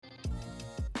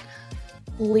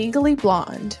Legally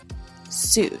Blonde,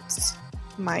 Suits,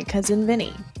 My Cousin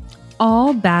Vinny.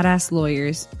 All badass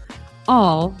lawyers,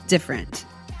 all different.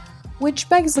 Which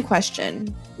begs the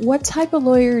question, what type of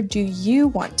lawyer do you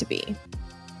want to be?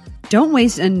 Don't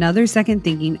waste another second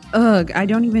thinking, ugh, I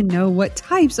don't even know what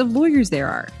types of lawyers there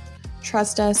are.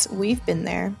 Trust us, we've been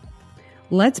there.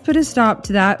 Let's put a stop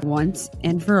to that once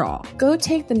and for all. Go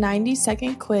take the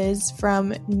 90-second quiz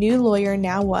from New Lawyer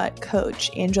Now What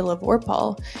coach Angela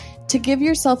Vorpal to give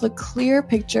yourself a clear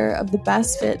picture of the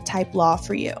best fit type law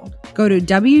for you. Go to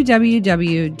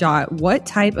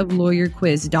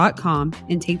www.whattypeoflawyerquiz.com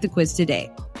and take the quiz today.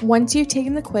 Once you've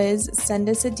taken the quiz, send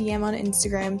us a DM on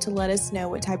Instagram to let us know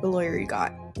what type of lawyer you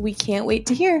got. We can't wait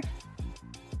to hear.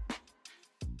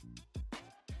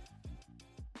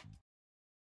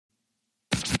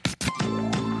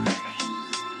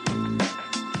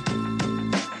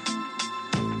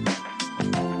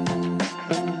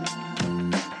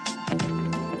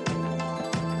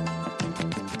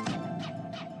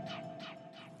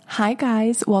 Hi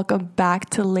guys, welcome back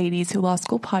to Ladies Who Law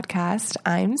School podcast.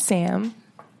 I'm Sam.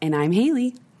 And I'm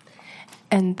Haley.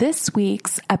 And this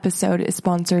week's episode is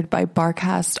sponsored by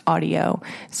Barcast Audio.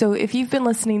 So if you've been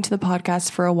listening to the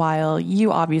podcast for a while,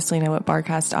 you obviously know what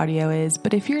Barcast Audio is,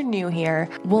 but if you're new here,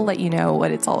 we'll let you know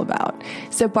what it's all about.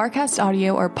 So Barcast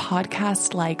Audio are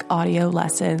podcast-like audio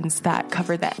lessons that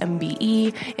cover the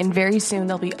MBE, and very soon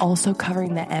they'll be also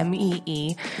covering the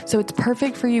MEE. So it's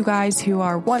perfect for you guys who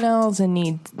are 1Ls and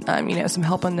need some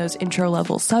help on those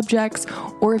intro-level subjects,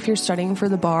 or if you're studying for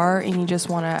the bar and you just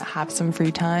want to have some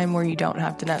free time where you don't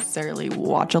have to necessarily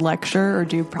watch a lecture or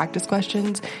do practice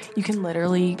questions. You can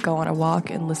literally go on a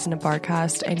walk and listen to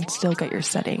Barcast and still get your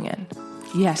studying in.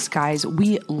 Yes, guys,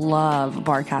 we love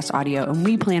Barcast Audio, and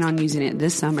we plan on using it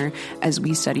this summer as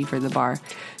we study for the bar.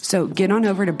 So get on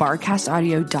over to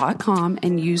barcastaudio.com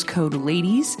and use code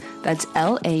LADIES, that's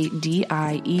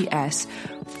LADIES,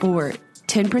 for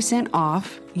 10%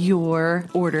 off your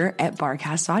order at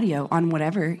Barcast Audio on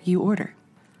whatever you order.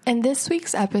 In this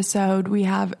week's episode, we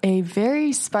have a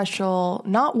very special,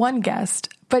 not one guest,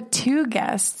 but two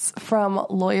guests from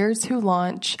Lawyers Who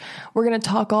Launch. We're going to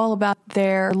talk all about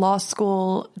their law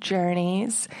school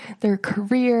journeys, their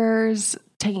careers,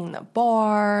 taking the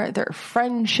bar, their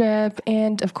friendship,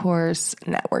 and of course,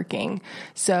 networking.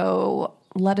 So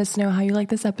let us know how you like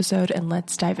this episode and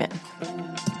let's dive in.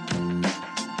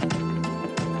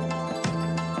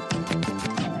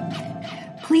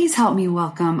 Please help me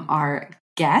welcome our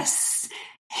guests,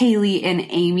 Haley and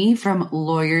Amy from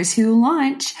Lawyers Who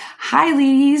Launch. Hi,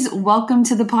 ladies. Welcome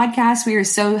to the podcast. We are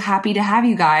so happy to have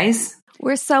you guys.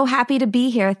 We're so happy to be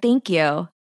here. Thank you.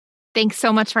 Thanks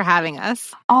so much for having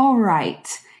us. All right,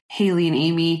 Haley and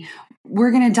Amy,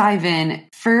 we're going to dive in.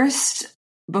 First,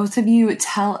 both of you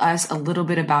tell us a little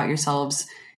bit about yourselves,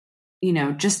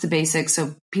 just the basics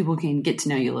so people can get to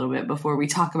know you a little bit before we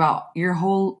talk about your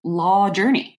whole law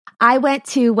journey. I went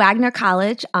to Wagner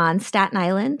College on Staten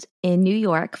Island in New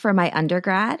York for my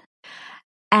undergrad,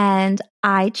 and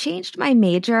I changed my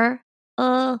major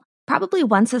probably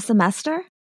once a semester.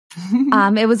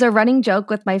 It was a running joke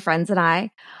with my friends and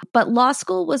I, but law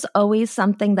school was always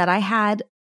something that I had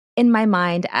in my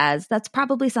mind as that's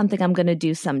probably something I'm going to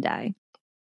do someday.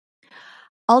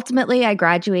 Ultimately, I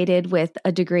graduated with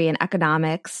a degree in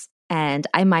economics and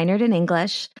I minored in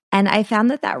English. And I found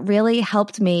that really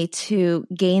helped me to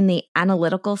gain the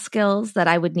analytical skills that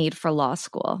I would need for law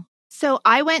school. So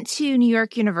I went to New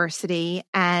York University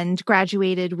and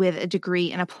graduated with a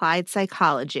degree in applied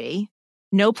psychology.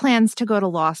 No plans to go to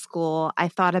law school. I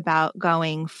thought about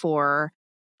going for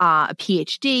a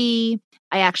PhD.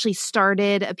 I actually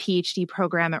started a PhD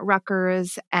program at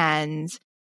Rutgers and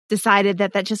decided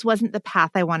that just wasn't the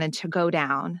path I wanted to go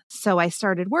down. So I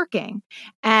started working,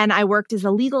 and I worked as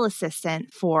a legal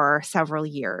assistant for several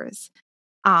years.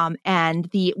 And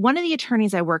one of the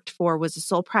attorneys I worked for was a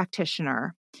sole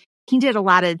practitioner. He did a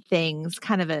lot of things,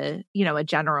 kind of a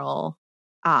general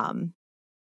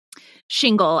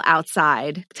shingle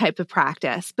outside type of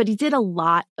practice, but he did a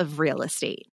lot of real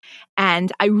estate.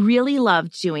 And I really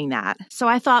loved doing that. So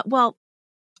I thought, well,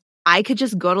 I could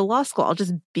just go to law school. I'll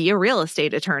just be a real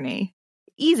estate attorney.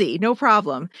 Easy, no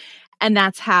problem. And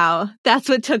that's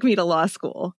what took me to law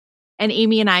school. And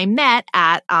Amy and I met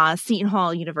at Seton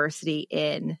Hall University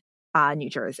in New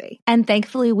Jersey. And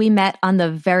thankfully, we met on the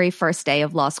very first day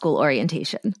of law school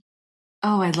orientation.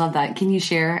 Oh, I love that. Can you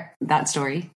share that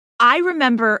story? I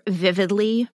remember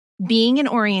vividly being in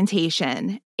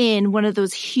orientation in one of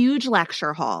those huge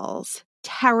lecture halls,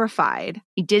 terrified.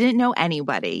 I didn't know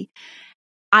anybody.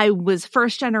 I was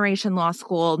first generation law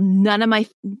school. None of my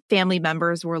family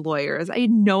members were lawyers. I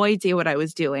had no idea what I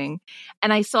was doing.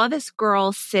 And I saw this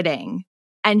girl sitting,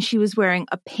 and she was wearing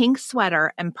a pink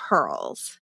sweater and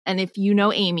pearls. And if you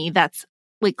know Amy, that's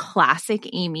like classic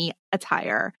Amy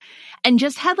attire, and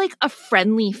just had like a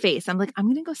friendly face. I'm like, I'm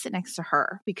going to go sit next to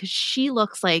her because she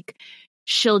looks like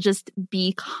she'll just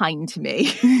be kind to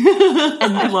me.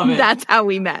 And I love it. That's how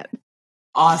we met.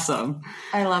 Awesome.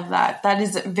 I love that. That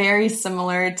is very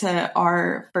similar to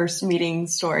our first meeting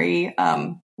story.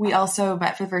 We also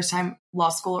met for the first time law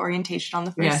school orientation on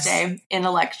the first day in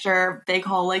a lecture, big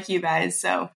hall like you guys.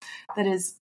 So that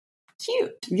is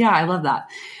cute. Yeah, I love that.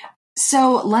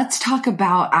 So let's talk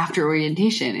about after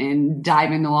orientation and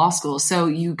dive into law school. So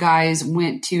you guys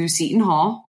went to Seton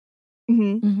Hall.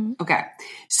 Mm-hmm. Mm-hmm. Okay.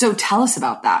 So tell us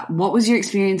about that. What was your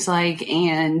experience like?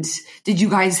 And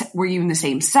were you in the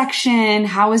same section?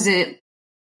 How is it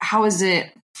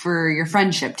for your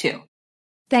friendship too?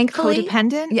 Thankfully,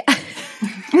 Codependent? yeah.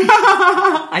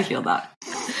 I feel that.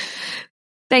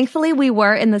 Thankfully, we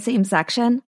were in the same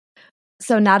section.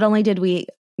 So not only did we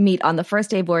meet on the first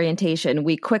day of orientation,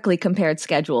 we quickly compared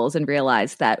schedules and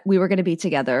realized that we were going to be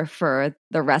together for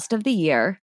the rest of the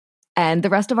year and the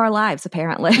rest of our lives,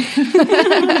 apparently.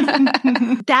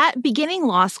 That beginning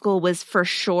law school was for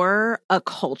sure a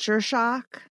culture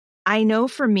shock. I know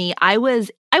for me, I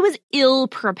was ill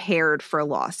prepared for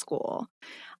law school.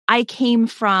 I came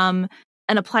from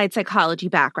an applied psychology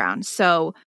background,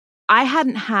 so I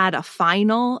hadn't had a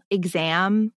final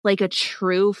exam, like a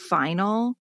true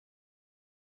final,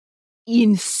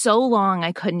 in so long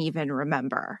I couldn't even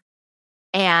remember.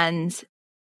 And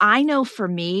I know for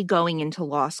me going into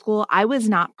law school, I was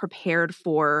not prepared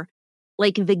for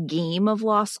like the game of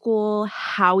law school,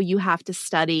 how you have to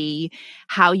study,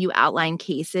 how you outline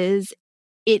cases.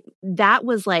 That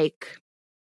was like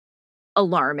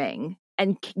alarming,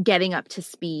 and getting up to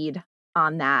speed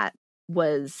on that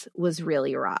was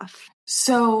really rough.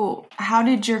 So how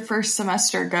did your first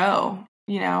semester go?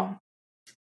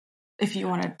 If you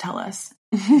want to tell us.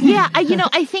 Yeah,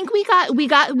 I think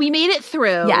we made it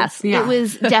through. Yes. Yeah. It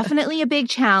was definitely a big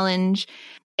challenge.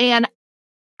 And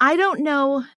I don't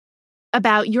know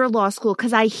about your law school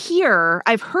because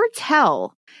I've heard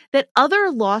tell that other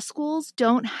law schools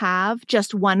don't have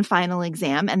just one final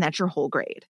exam and that's your whole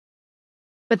grade.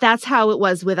 But that's how it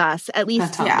was with us, at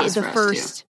least the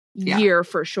first year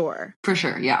for sure. For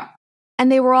sure, yeah.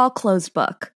 And they were all closed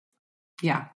book.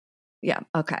 Yeah. Yeah,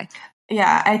 okay.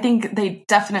 Yeah, I think they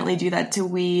definitely do that to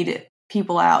weed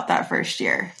people out that first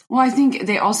year. Well, I think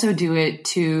they also do it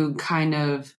to kind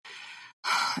of,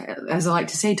 as I like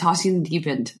to say, toss you in the deep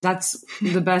end. That's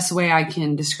the best way I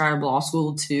can describe law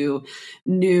school to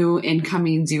new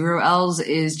incoming 0Ls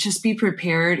is just be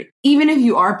prepared. Even if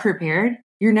you are prepared,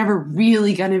 you're never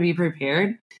really going to be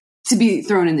prepared to be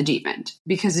thrown in the deep end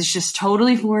because it's just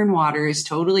totally foreign waters,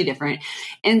 totally different.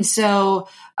 And so,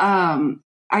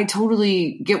 I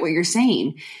totally get what you're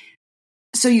saying.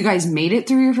 So you guys made it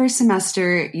through your first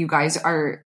semester.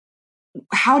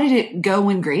 How did it go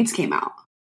when grades came out?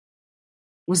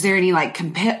 Was there any like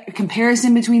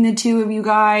comparison between the two of you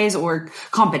guys or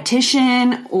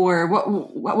competition or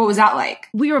what was that like?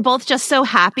 We were both just so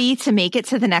happy to make it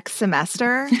to the next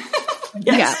semester.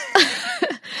 Yes.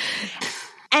 Yeah.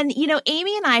 And,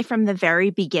 Amy and I from the very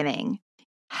beginning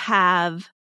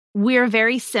we're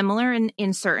very similar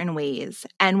in certain ways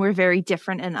and we're very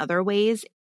different in other ways.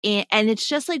 And it's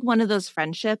just like one of those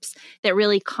friendships that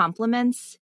really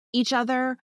complements each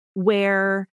other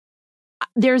where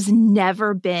I've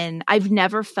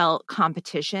never felt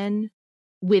competition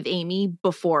with Amy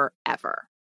before ever.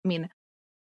 I mean,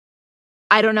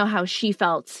 I don't know how she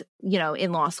felt,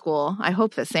 in law school. I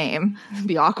hope the same. It'd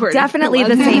be awkward. Definitely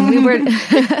the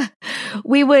same.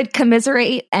 We would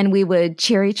commiserate and we would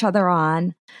cheer each other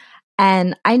on.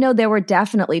 And I know there were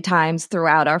definitely times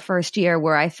throughout our first year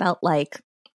where I felt like,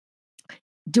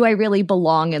 do I really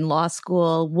belong in law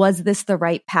school? Was this the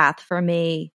right path for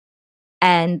me?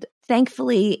 And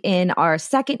thankfully, in our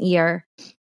second year,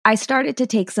 I started to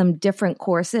take some different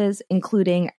courses,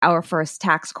 including our first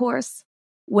tax course,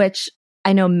 which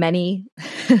I know many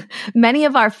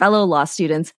of our fellow law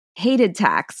students hated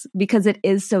tax because it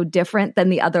is so different than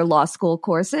the other law school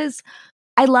courses.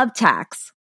 I love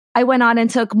tax. I went on and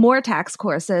took more tax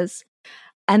courses.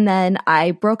 And then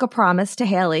I broke a promise to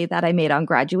Haley that I made on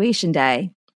graduation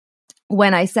day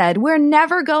when I said, we're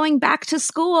never going back to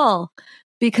school.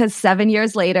 Because 7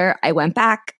 years later, I went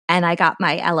back and I got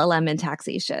my LLM in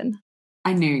taxation.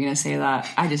 I knew you were going to say that.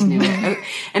 I just knew it.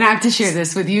 And I have to share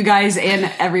this with you guys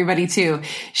and everybody too.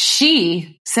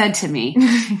 She said to me,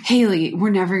 Haley, we're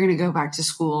never going to go back to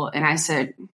school. And I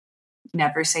said,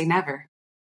 never say never.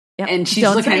 Yep. And she's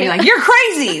Don't looking at say me it. like, you're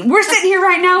crazy. We're sitting here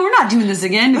right now. We're not doing this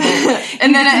again.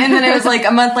 and then it was like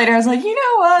a month later, I was like, you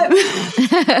know what?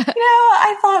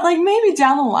 I thought like maybe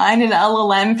down the line in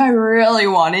LLM, if I really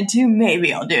wanted to,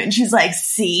 maybe I'll do it. And she's like,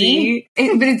 see?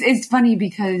 But it's funny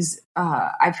because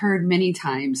I've heard many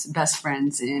times best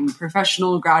friends in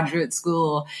professional graduate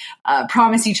school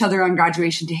promise each other on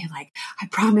graduation day, like, I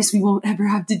promise we won't ever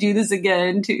have to do this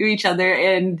again to each other.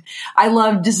 And I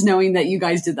love just knowing that you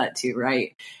guys did that too,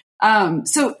 right?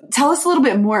 So tell us a little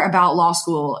bit more about law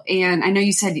school. And I know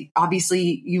you said,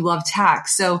 obviously, you love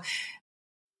tax. So,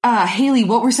 Haley,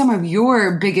 what were some of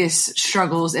your biggest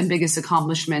struggles and biggest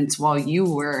accomplishments while you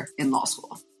were in law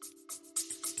school?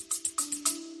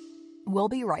 We'll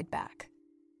be right back.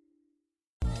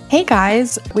 Hey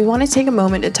guys, we want to take a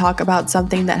moment to talk about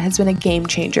something that has been a game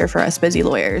changer for us busy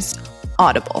lawyers,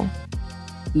 Audible.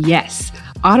 Yes,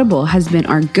 Audible has been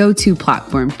our go-to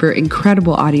platform for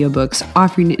incredible audiobooks,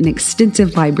 offering an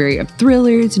extensive library of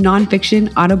thrillers,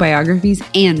 nonfiction, autobiographies,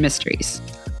 and mysteries.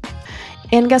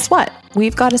 And guess what?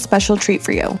 We've got a special treat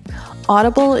for you.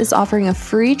 Audible is offering a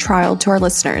free trial to our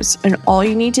listeners, and all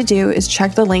you need to do is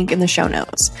check the link in the show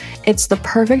notes. It's the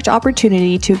perfect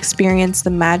opportunity to experience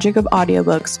the magic of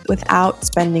audiobooks without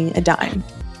spending a dime.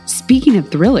 Speaking of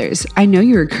thrillers, I know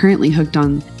you are currently hooked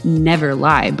on Never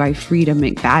Lie by Frida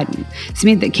McFadden.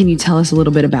 Samantha, can you tell us a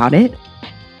little bit about it?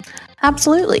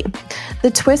 Absolutely.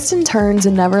 The twists and turns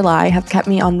in Never Lie have kept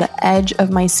me on the edge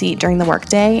of my seat during the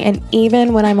workday and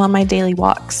even when I'm on my daily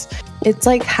walks. It's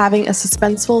like having a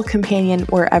suspenseful companion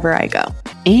wherever I go.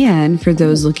 And for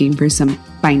those looking for some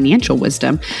financial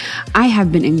wisdom, I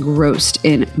have been engrossed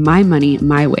in My Money,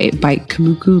 My Way by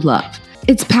Kamuku Love.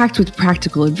 It's packed with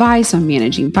practical advice on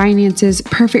managing finances,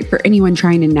 perfect for anyone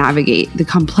trying to navigate the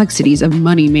complexities of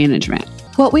money management.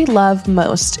 What we love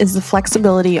most is the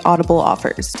flexibility Audible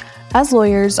offers. As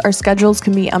lawyers, our schedules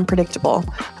can be unpredictable,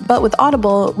 but with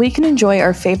Audible, we can enjoy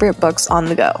our favorite books on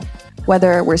the go,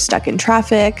 whether we're stuck in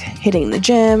traffic, hitting the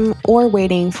gym, or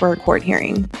waiting for a court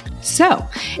hearing. So,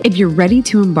 if you're ready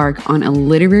to embark on a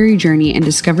literary journey and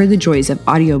discover the joys of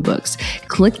audiobooks,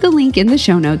 click the link in the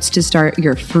show notes to start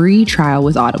your free trial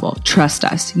with Audible. Trust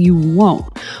us, you won't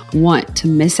want to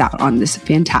miss out on this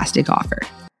fantastic offer.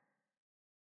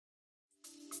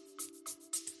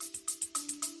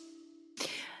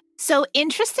 So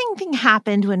interesting thing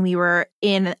happened when we were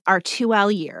in our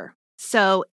 2L year.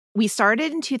 So we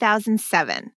started in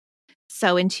 2007.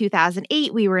 So in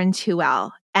 2008, we were in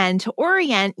 2L. And to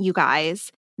orient you guys,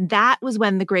 that was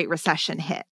when the Great Recession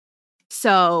hit.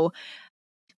 So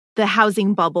the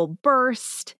housing bubble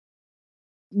burst.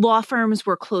 Law firms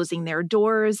were closing their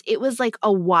doors. It was like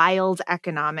a wild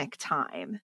economic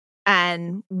time.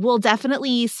 And we'll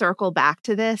definitely circle back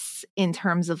to this in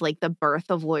terms of like the birth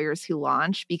of Lawyers Who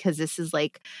Launch, because this is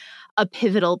like a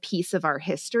pivotal piece of our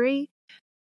history.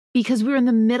 Because we were in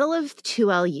the middle of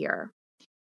 2L year.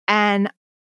 And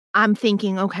I'm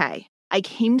thinking, okay, I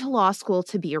came to law school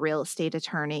to be a real estate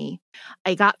attorney.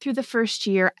 I got through the first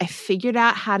year. I figured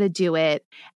out how to do it.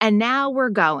 And now we're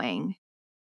going.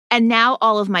 And now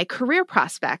all of my career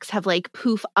prospects have like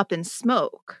poof up in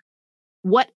smoke.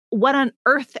 What on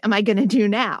earth am I going to do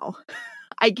now?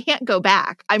 I can't go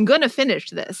back. I'm going to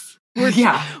finish this.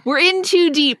 We're in too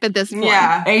deep at this point.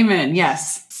 Yeah. Amen.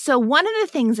 Yes. So one of the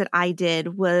things that I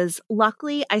did was,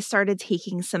 luckily, I started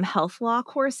taking some health law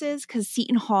courses because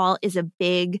Seton Hall is a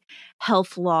big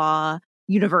health law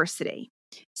university.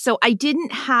 So I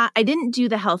didn't do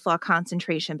the health law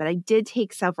concentration, but I did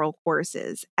take several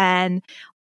courses, and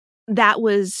that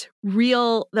was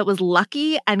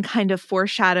lucky and kind of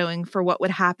foreshadowing for what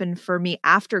would happen for me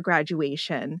after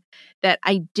graduation that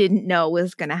I didn't know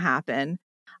was going to happen,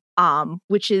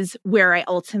 which is where I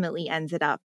ultimately ended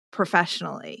up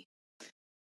professionally.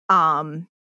 Another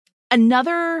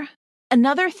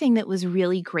thing that was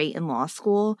really great in law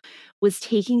school was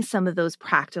taking some of those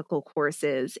practical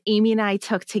courses. Amy and I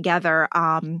took together,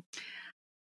 I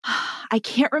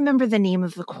can't remember the name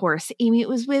of the course. Amy, it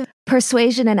was with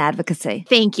Persuasion and Advocacy.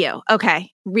 Thank you. Okay.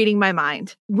 Reading my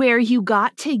mind. Where you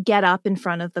got to get up in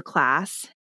front of the class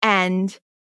and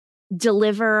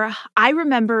deliver. I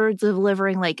remember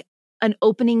delivering like an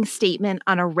opening statement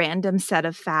on a random set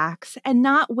of facts, and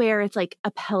not where it's like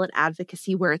appellate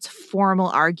advocacy, where it's formal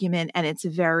argument and it's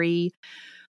very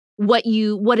what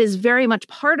is very much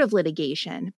part of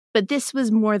litigation. But this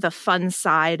was more the fun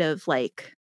side of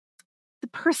like the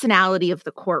personality of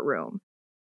the courtroom.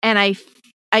 And I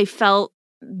felt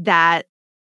that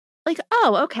like,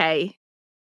 oh, okay,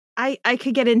 I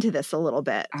could get into this a little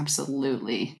bit.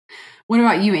 Absolutely. What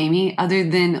about you, Amy? Other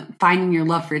than finding your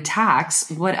love for tax,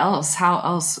 what else? How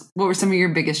else? What were some of your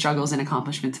biggest struggles and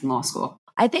accomplishments in law school?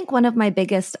 I think one of my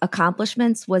biggest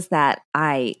accomplishments was that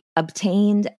I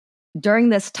obtained during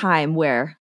this time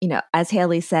where, as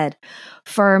Haley said,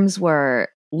 firms were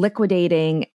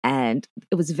liquidating and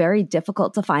it was very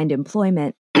difficult to find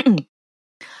employment.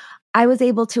 I was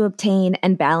able to obtain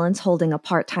and balance holding a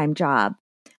part-time job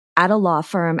at a law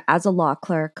firm as a law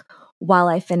clerk while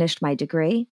I finished my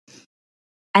degree.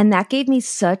 And that gave me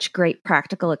such great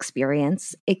practical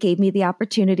experience. It gave me the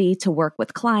opportunity to work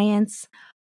with clients.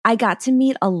 I got to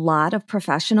meet a lot of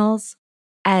professionals.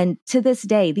 And to this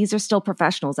day, these are still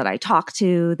professionals that I talk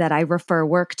to, that I refer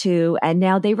work to, and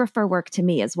now they refer work to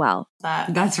me as well.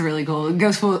 That's really cool. It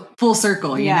goes full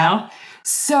circle, you know?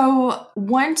 So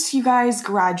once you guys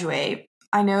graduate,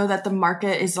 I know that the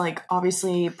market is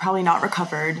obviously probably not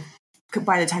recovered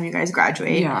by the time you guys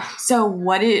graduate. Yeah. So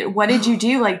what did you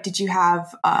do? Did you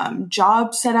have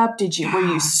jobs set up? Were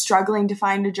you struggling to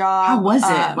find a job? How was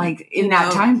it in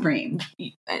that time frame?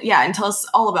 Yeah, and tell us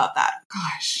all about that.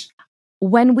 Gosh.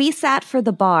 When we sat for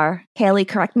the bar, Haley,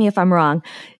 correct me if I'm wrong,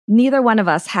 neither one of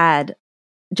us had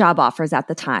job offers at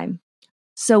the time.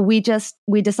 So we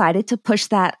decided to push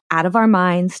that out of our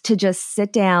minds, to just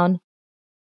sit down,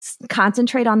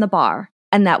 concentrate on the bar.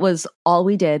 And that was all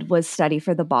we did, was study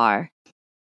for the bar.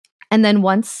 And then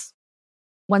once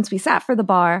we sat for the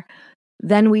bar,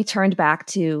 then we turned back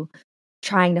to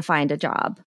trying to find a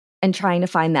job and trying to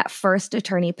find that first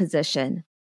attorney position,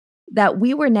 that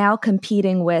we were now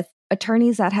competing with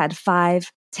attorneys that had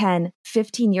 5, 10,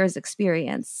 15 years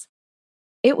experience.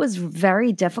 It was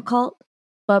very difficult,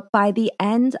 but by the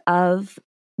end of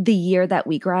the year that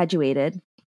we graduated,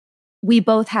 we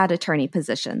both had attorney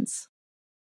positions.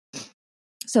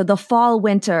 So the fall,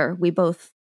 winter, we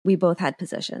both had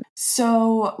positions.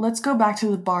 So let's go back to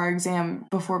the bar exam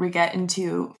before we get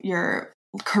into your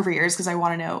careers, because I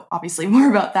want to know obviously more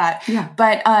about that. Yeah.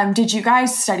 But did you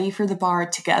guys study for the bar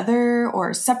together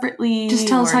or separately? Just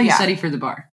tell us how you study for the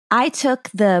bar. I took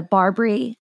the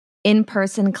Barbary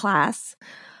in-person class,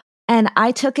 and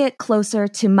I took it closer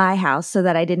to my house so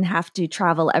that I didn't have to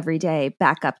travel every day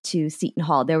back up to Seton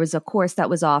Hall. There was a course that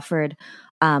was offered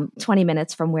 20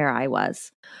 minutes from where I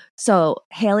was. So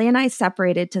Haley and I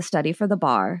separated to study for the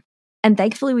bar, and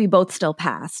thankfully we both still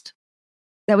passed.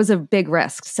 That was a big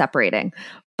risk, separating,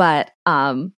 but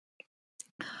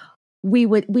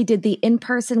we did the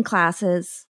in-person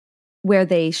classes where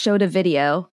they showed a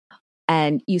video,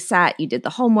 and you did the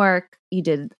homework, you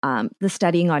did the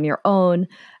studying on your own.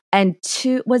 And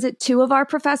two of our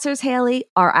professors, Haley,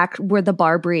 were the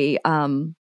Barbary.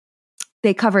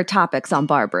 They covered topics on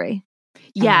Barbary.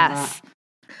 Yes.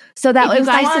 So that was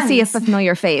nice to see a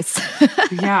familiar face.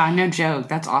 Yeah, no joke.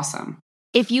 That's awesome.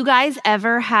 If you guys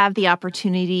ever have the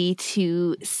opportunity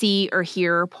to see or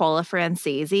hear Paula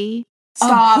Francesi,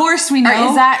 Of course we know.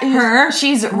 Is that her?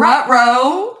 She's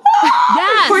Ruh-roh.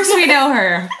 yes, Of course we know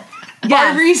her.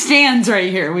 Barbary stands right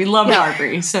here. We love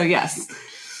Barbary. So yes.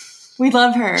 We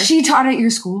love her. She taught at your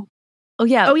school? Oh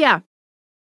yeah. Oh yeah.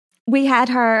 We had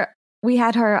her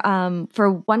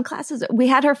for one class. We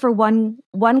had her for one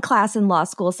class in law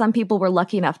school. Some people were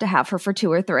lucky enough to have her for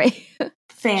 2 or 3.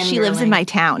 She lives in my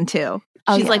town too.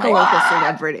 Oh, She's yeah. like a local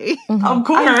celebrity. Mm-hmm. Of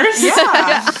course.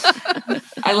 Yeah.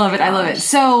 I love it. I love it.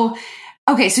 So,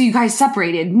 okay, so you guys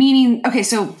separated, meaning, okay,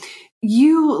 so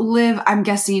you live, I'm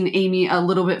guessing, Amy, a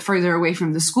little bit further away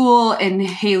from the school, and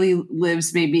Haley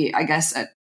lives maybe, I guess,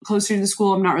 closer to the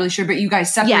school. I'm not really sure, but you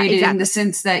guys separated in the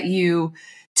sense that you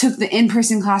took the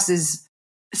in-person classes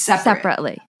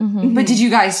separately. Mm-hmm. But did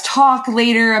you guys talk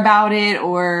later about it,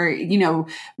 or,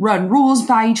 run rules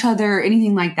by each other,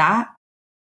 anything like that?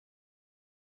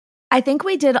 I think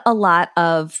we did a lot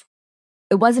of,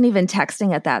 it wasn't even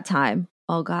texting at that time.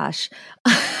 Oh gosh.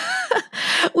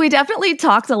 We definitely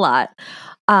talked a lot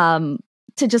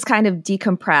to just kind of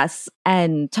decompress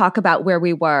and talk about where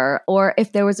we were, or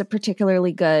if there was a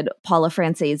particularly good Paula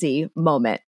Francesi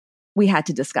moment we had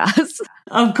to discuss.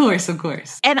 Of course, of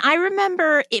course. And I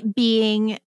remember it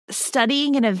being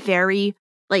studying in a very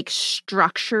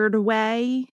structured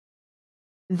way,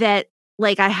 that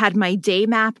I had my day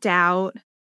mapped out.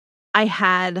 I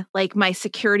had my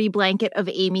security blanket of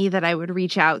Amy that I would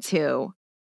reach out to,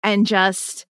 and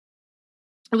just,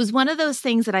 it was one of those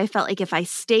things that I felt like if I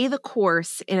stay the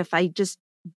course and if I just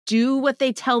do what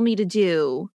they tell me to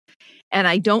do and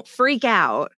I don't freak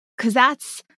out, because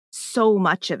that's so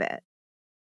much of it.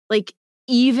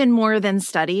 Even more than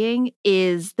studying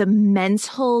is the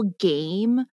mental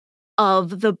game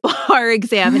of the bar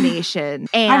examination.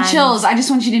 And I have chills. I just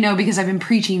want you to know, because I've been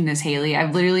preaching this, Haley.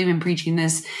 I've literally been preaching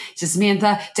this to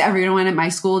Samantha, to everyone at my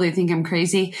school. They think I'm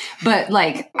crazy. But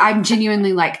like, I'm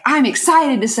genuinely like, I'm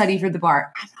excited to study for the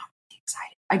bar. I'm not really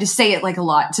excited. I just say it like a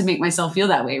lot to make myself feel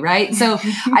that way, right? So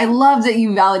I love that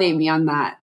you validate me on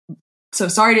that. So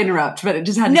sorry to interrupt, but it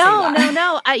just had to say that.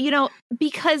 No.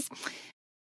 Because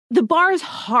the bar is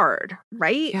hard,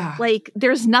 right? Yeah. Like,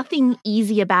 there's nothing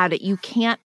easy about it. You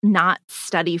can't not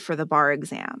study for the bar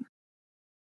exam,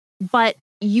 but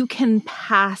you can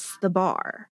pass the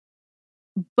bar,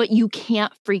 but you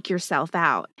can't freak yourself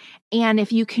out. And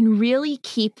if you can really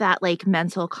keep that like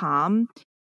mental calm,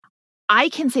 I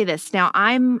can say this now,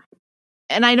 and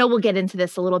I know we'll get into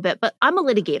this a little bit, but I'm a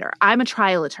litigator. I'm a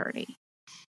trial attorney.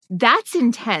 That's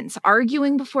intense.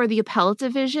 Arguing before the appellate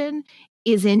division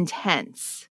is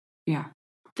intense. Yeah.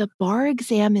 The bar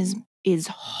exam is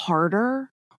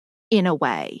harder in a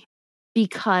way,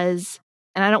 because,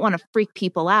 and I don't want to freak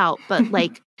people out, but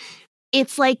like,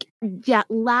 it's like that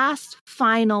last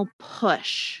final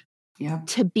push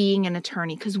to being an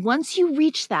attorney. Because once you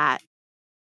reach that,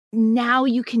 now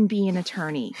you can be an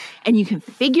attorney and you can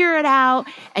figure it out,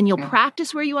 and you'll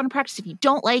practice where you want to practice. If you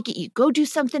don't like it, you go do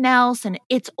something else, and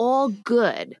it's all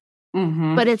good.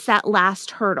 Mm-hmm. But it's that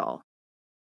last hurdle.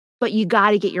 But you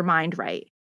got to get your mind right.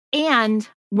 And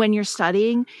when you're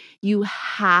studying, you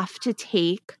have to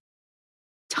take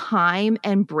time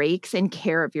and breaks and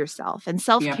care of yourself. And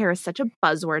self-care is such a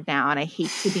buzzword now. And I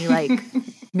hate to be like,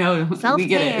 no, self-care. We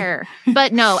get it.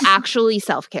 But no, actually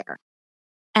self-care.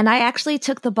 And I actually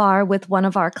took the bar with one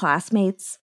of our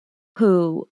classmates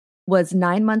who was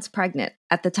 9 months pregnant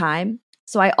at the time.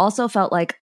 So I also felt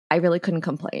like I really couldn't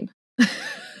complain.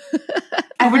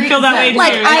 I would feel that way too.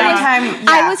 Like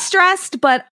I was stressed,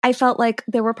 but I felt like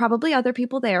there were probably other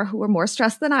people there who were more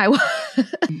stressed than I was.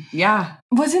 Yeah.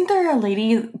 Wasn't there a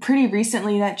lady pretty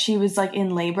recently that she was like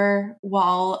in labor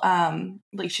while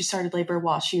like she started labor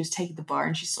while she was taking the bar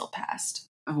and she still passed?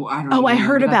 Oh, I don't know. I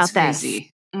heard about that.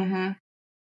 Mm-hmm.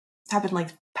 It's happened like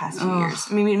the past few years.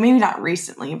 Maybe not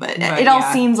recently, but it all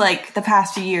seems like the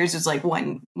past few years was like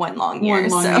one long year. One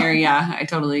long year, yeah. I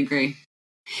totally agree.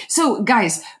 So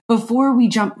guys, before we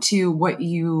jump to what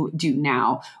you do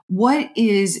now, what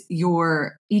is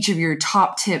each of your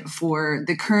top tip for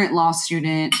the current law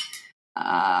student?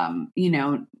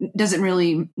 Doesn't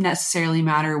really necessarily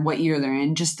matter what year they're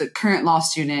in, just the current law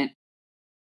student.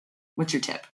 What's your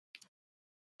tip?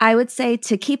 I would say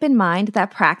to keep in mind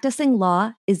that practicing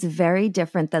law is very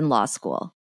different than law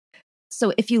school.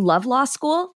 So if you love law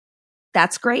school,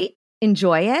 that's great.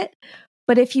 Enjoy it.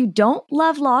 But if you don't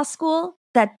love law school,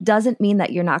 that doesn't mean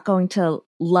that you're not going to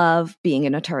love being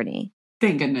an attorney.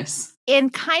 Thank goodness.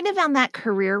 And kind of on that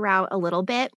career route a little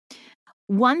bit,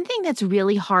 one thing that's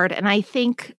really hard, and I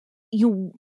think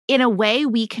in a way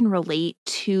we can relate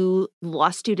to law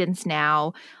students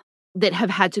now that have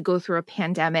had to go through a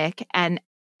pandemic and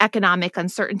economic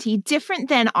uncertainty, different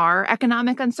than our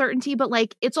economic uncertainty, but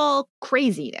like it's all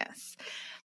craziness.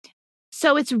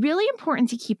 So it's really important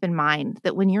to keep in mind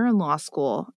that when you're in law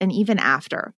school and even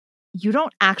after, you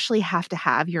don't actually have to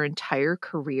have your entire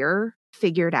career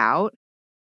figured out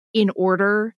in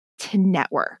order to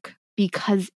network,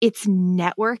 because it's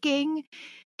networking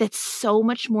that's so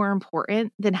much more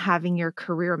important than having your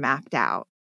career mapped out.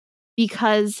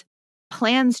 Because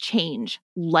plans change,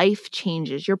 life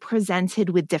changes, you're presented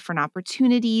with different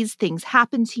opportunities, things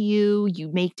happen to you, you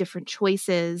make different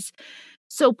choices.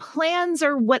 So plans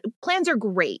are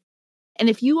great. And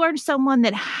if you are someone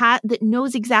that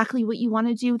knows exactly what you want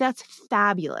to do, that's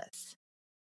fabulous.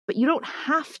 But you don't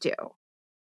have to.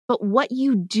 But what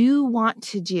you do want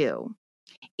to do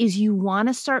is you want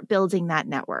to start building that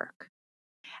network.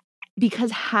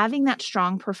 Because having that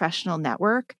strong professional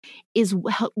network is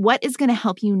what is going to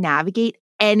help you navigate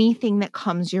anything that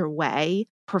comes your way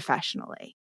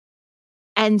professionally.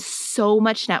 And so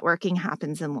much networking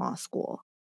happens in law school.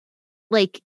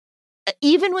 Like,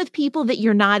 even with people that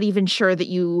you're not even sure that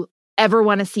you ever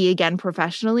want to see again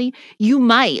professionally, you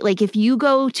might. Like, if you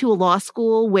go to a law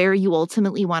school where you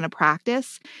ultimately want to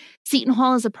practice, Seton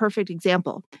Hall is a perfect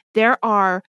example.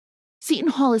 Seton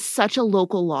Hall is such a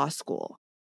local law school.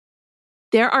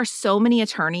 There are so many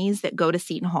attorneys that go to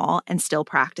Seton Hall and still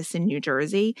practice in New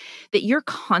Jersey that you're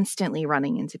constantly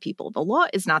running into people. The law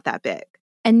is not that big.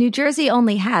 And New Jersey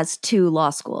only has 2 law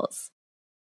schools,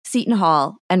 Seton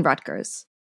Hall and Rutgers.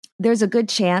 There's a good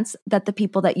chance that the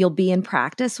people that you'll be in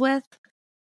practice with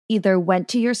either went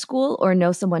to your school or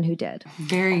know someone who did.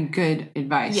 Very good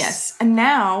advice. Yes. And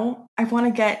now I want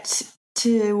to get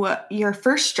to your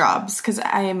first jobs, because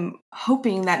I'm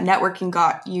hoping that networking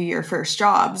got you your first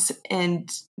jobs.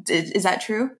 And is that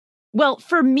true? Well,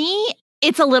 for me,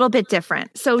 it's a little bit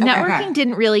different. So networking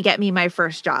didn't really get me my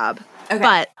first job,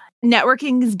 but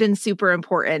networking has been super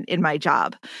important in my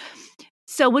job.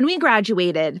 So when we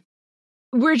graduated,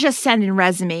 we're just sending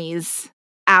resumes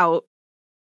out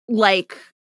like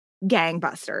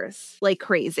gangbusters, like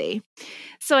crazy.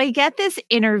 So I get this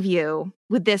interview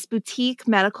with this boutique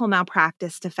medical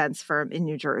malpractice defense firm in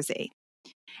New Jersey.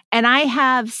 And I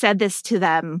have said this to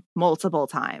them multiple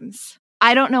times.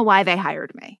 I don't know why they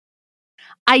hired me.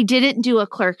 I didn't do a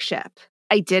clerkship.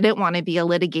 I didn't want to be a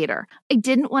litigator. I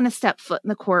didn't want to step foot in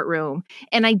the courtroom.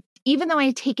 And even though I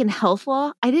had taken health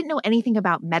law, I didn't know anything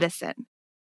about medicine.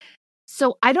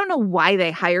 So I don't know why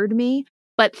they hired me,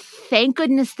 but thank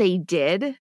goodness they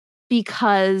did,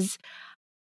 because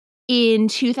in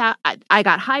 2000, I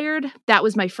got hired. That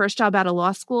was my first job out of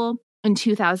law school. In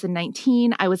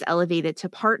 2019, I was elevated to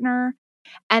partner.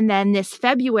 And then this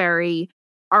February,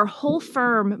 our whole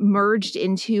firm merged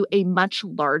into a much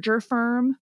larger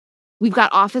firm. We've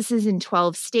got offices in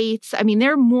 12 states. I mean,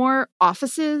 there are more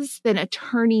offices than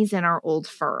attorneys in our old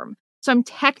firm. So I'm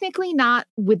technically not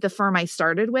with the firm I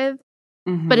started with,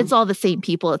 but it's all the same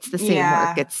people. It's the same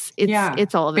work.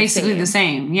 It's all basically the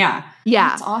same. Yeah. Yeah.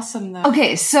 That's awesome though.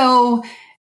 Okay. So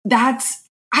I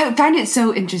find it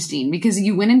so interesting because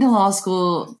you went into law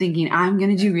school thinking, I'm going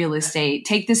to do real estate,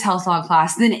 take this health law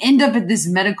class, then end up at this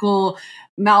medical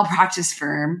malpractice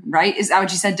firm, right? Is that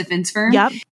what you said? Defense firm?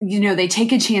 Yep. They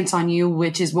take a chance on you,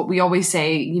 which is what we always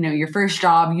say, your first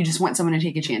job, you just want someone to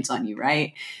take a chance on you,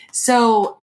 right?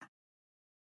 So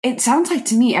it sounds like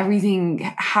to me, everything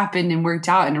happened and worked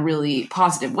out in a really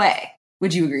positive way.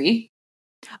 Would you agree?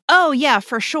 Oh, yeah,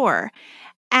 for sure.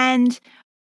 And,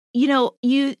 you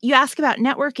ask about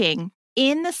networking.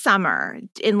 In the summer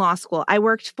in law school, I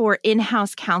worked for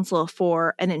in-house counsel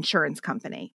for an insurance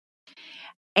company.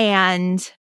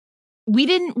 And we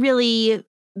didn't really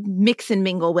mix and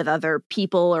mingle with other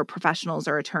people or professionals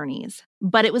or attorneys,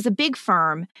 but it was a big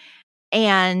firm.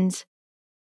 And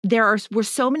there were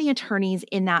so many attorneys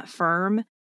in that firm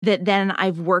that then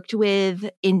I've worked with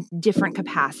in different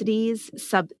capacities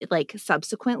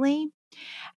subsequently.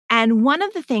 And one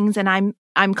of the things, and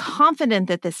I'm confident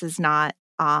that this is not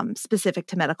specific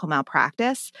to medical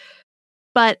malpractice,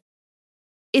 but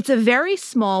it's a very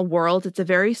small world. It's a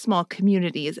very small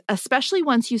community, especially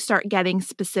once you start getting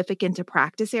specific into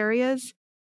practice areas.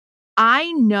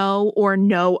 I know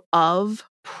of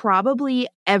probably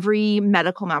every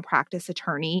medical malpractice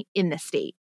attorney in the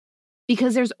state,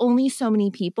 because there's only so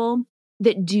many people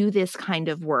that do this kind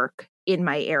of work in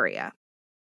my area.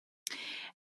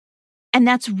 And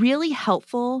that's really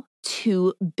helpful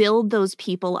to build those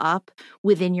people up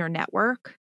within your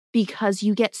network, because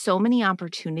you get so many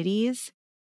opportunities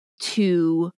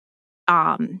to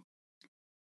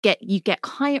get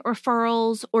client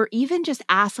referrals, or even just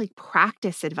ask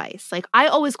practice advice. I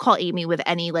always call Amy with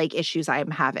any issues I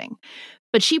am having,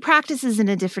 but she practices in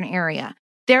a different area.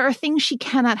 There are things she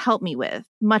cannot help me with,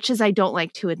 much as I don't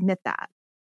like to admit that.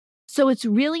 So it's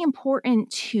really important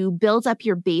to build up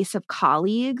your base of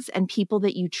colleagues and people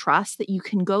that you trust that you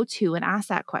can go to and ask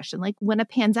that question. When a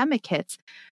pandemic hits,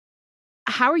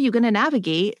 how are you going to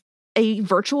navigate a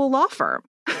virtual law firm?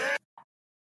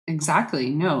 Exactly.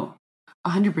 No,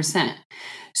 100%.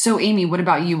 So Amy, what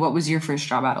about you? What was your first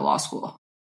job out of law school?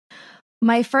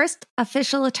 My first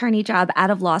official attorney job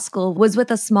out of law school was with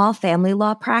a small family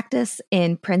law practice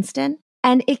in Princeton.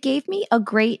 And it gave me a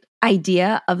great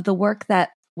idea of the work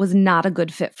that was not a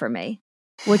good fit for me,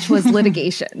 which was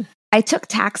litigation. I took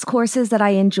tax courses that I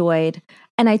enjoyed,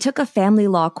 and I took a family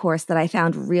law course that I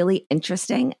found really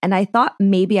interesting. And I thought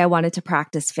maybe I wanted to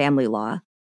practice family law.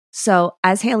 So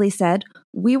as Haley said,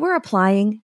 we were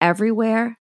applying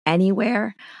everywhere,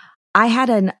 anywhere. I had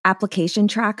an application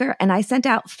tracker and I sent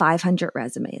out 500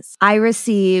 resumes. I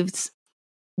received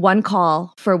one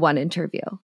call for one interview.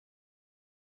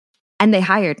 And they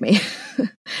hired me,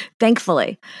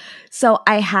 thankfully. So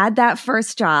I had that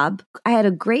first job. I had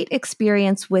a great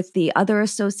experience with the other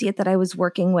associate that I was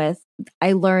working with.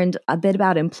 I learned a bit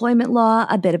about employment law,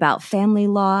 a bit about family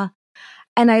law.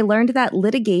 And I learned that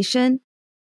litigation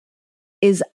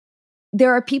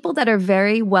there are people that are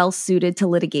very well suited to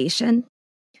litigation,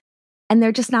 and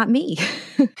they're just not me.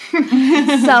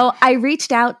 So I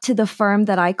reached out to the firm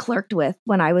that I clerked with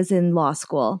when I was in law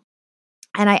school.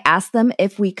 And I asked them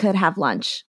if we could have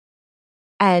lunch.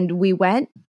 And we went.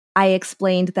 I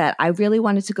explained that I really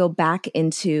wanted to go back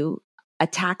into a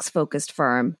tax-focused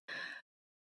firm.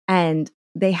 And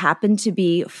they happened to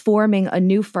be forming a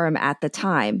new firm at the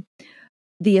time.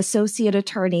 the associate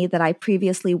attorney that I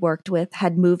previously worked with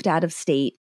had moved out of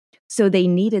state, so they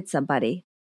needed somebody,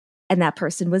 and that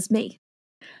person was me.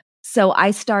 So I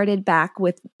started back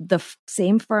with the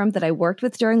same firm that I worked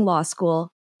with during law school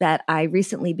that I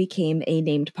recently became a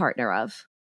named partner of.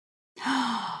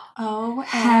 Oh,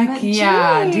 heck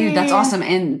yeah, dude, that's awesome.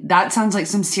 And that sounds like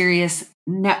some serious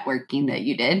networking that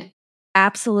you did.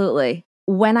 Absolutely.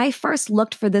 When I first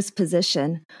looked for this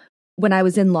position, when I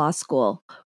was in law school,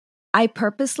 I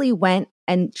purposely went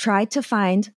and tried to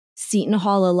find Seton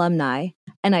Hall alumni,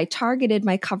 and I targeted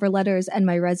my cover letters and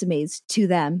my resumes to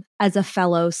them as a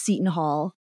fellow Seton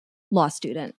Hall law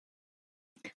student.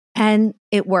 And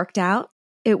it worked out.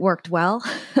 It worked well.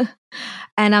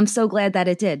 And I'm so glad that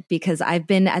it did, because I've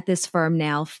been at this firm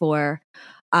now for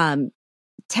 10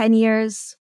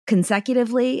 years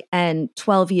consecutively and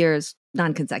 12 years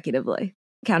non-consecutively,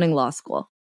 counting law school.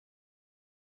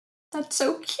 That's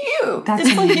so cute. That's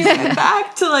it's like you went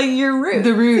back to like your roots.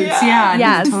 The roots, yeah.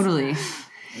 Yes. Totally.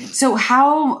 So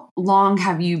how long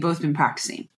have you both been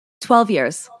practicing? 12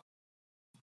 years.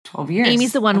 12 years.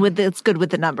 Amy's the one that's good with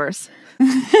the numbers.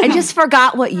 I just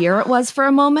forgot what year it was for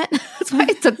a moment. That's why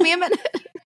it took me a minute.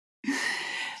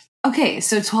 Okay,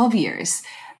 so 12 years.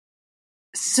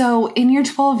 So in your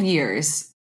 12 years,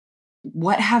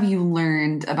 what have you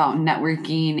learned about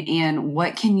networking, and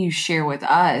what can you share with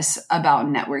us about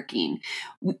networking?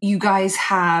 You guys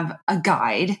have a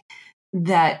guide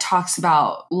that talks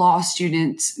about law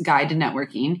students' guide to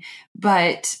networking,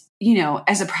 but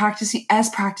as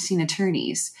practicing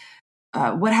attorneys,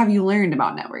 what have you learned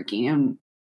about networking,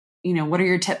 and what are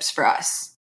your tips for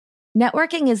us?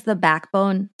 Networking is the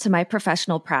backbone to my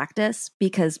professional practice,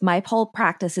 because my whole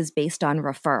practice is based on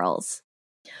referrals.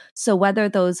 So whether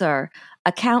those are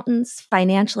accountants,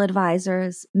 financial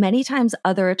advisors, many times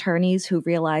other attorneys who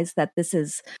realize that this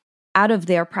is out of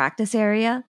their practice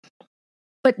area,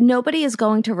 but nobody is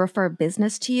going to refer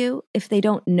business to you if they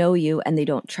don't know you and they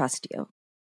don't trust you.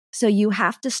 So you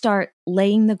have to start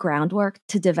laying the groundwork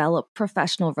to develop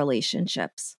professional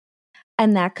relationships.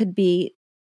 And that could be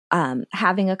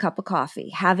having a cup of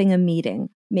coffee, having a meeting,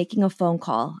 making a phone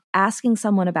call, asking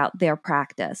someone about their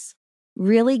practice,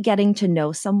 really getting to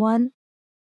know someone.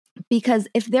 Because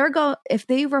if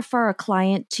they refer a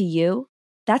client to you,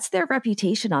 that's their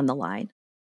reputation on the line.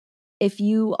 If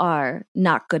you are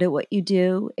not good at what you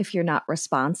do, if you're not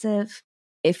responsive,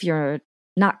 if you're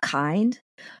not kind,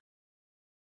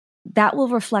 that will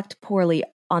reflect poorly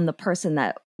on the person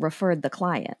that referred the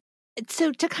client.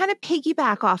 So to kind of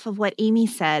piggyback off of what Amy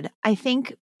said, I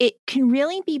think it can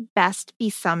really be best be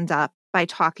summed up by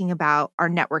talking about our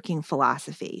networking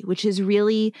philosophy, which is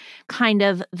really kind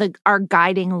of our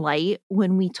guiding light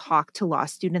when we talk to law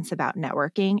students about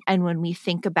networking and when we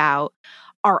think about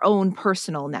our own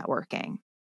personal networking.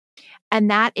 And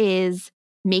that is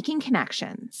making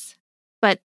connections,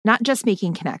 but not just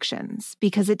making connections,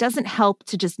 because it doesn't help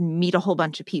to just meet a whole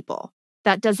bunch of people.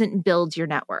 That doesn't build your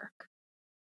network.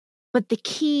 But the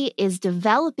key is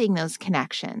developing those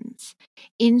connections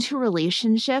into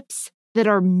relationships that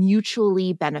are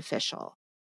mutually beneficial,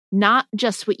 not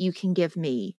just what you can give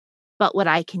me, but what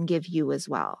I can give you as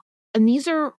well. And these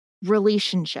are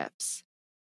relationships.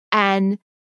 And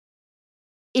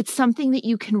it's something that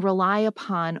you can rely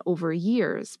upon over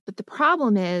years. But the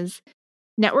problem is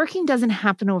networking doesn't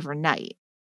happen overnight.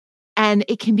 And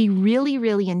it can be really,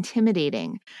 really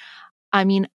intimidating. I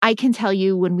mean, I can tell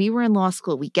you when we were in law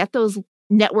school, we get those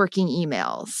networking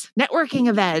emails, networking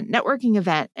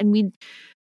event, and we'd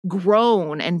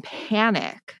groan and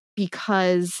panic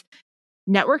because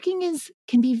networking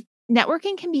can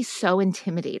be so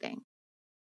intimidating.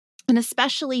 And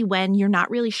especially when you're not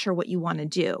really sure what you want to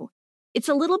do. It's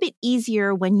a little bit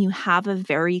easier when you have a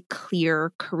very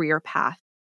clear career path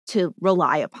to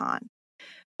rely upon.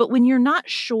 But when you're not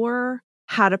sure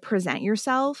how to present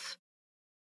yourself,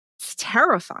 it's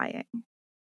terrifying.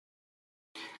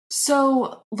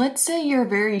 So let's say you're a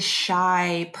very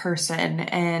shy person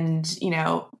and,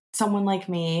 someone like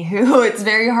me who it's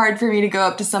very hard for me to go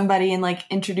up to somebody and like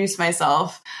introduce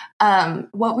myself.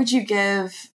 What would you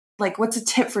give? Like, what's a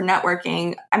tip for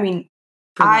networking? I mean,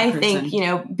 I think,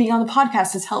 being on the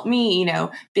podcast has helped me,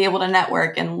 be able to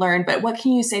network and learn. But what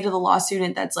can you say to the law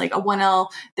student that's like a 1L,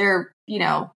 they're,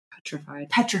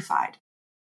 petrified?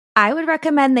 I would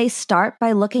recommend they start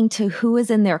by looking to who is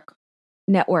in their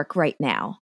network right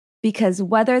now, because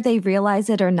whether they realize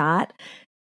it or not,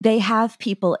 they have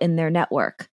people in their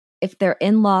network. If they're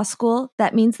in law school,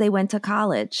 that means they went to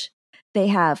college. They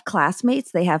have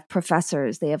classmates, they have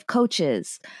professors, they have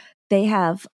coaches, they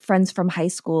have friends from high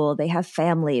school, they have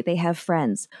family, they have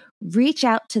friends. Reach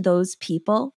out to those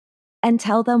people and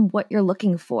tell them what you're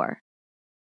looking for.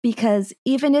 because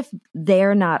even if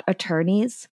they're not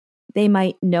attorneys, they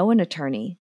might know an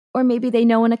attorney, or maybe they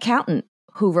know an accountant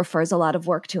who refers a lot of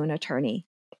work to an attorney.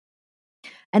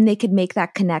 And they could make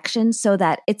that connection so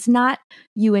that it's not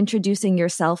you introducing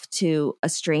yourself to a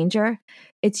stranger,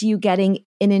 it's you getting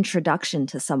an introduction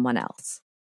to someone else.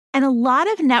 And a lot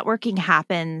of networking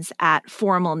happens at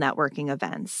formal networking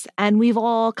events, and we've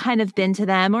all kind of been to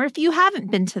them, or if you haven't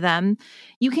been to them,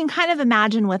 you can kind of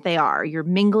imagine what they are. You're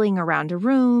mingling around a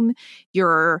room,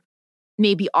 you're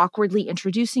maybe awkwardly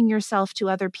introducing yourself to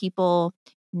other people,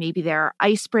 maybe there are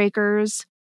icebreakers.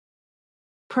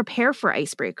 Prepare for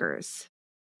icebreakers.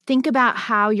 Think about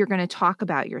how you're going to talk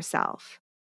about yourself.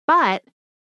 But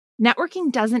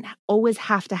networking doesn't always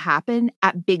have to happen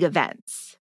at big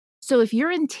events. So if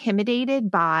you're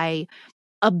intimidated by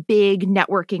a big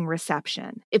networking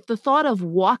reception, if the thought of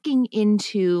walking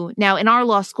into, now in our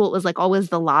law school, it was like always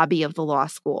the lobby of the law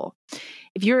school.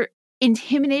 If you're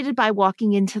intimidated by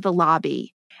walking into the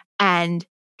lobby and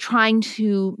trying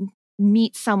to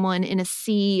meet someone in a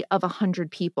sea of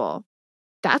 100 people,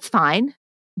 that's fine.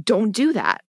 Don't do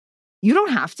that. You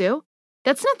don't have to.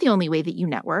 That's not the only way that you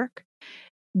network.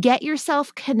 Get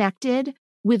yourself connected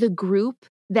with a group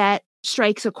that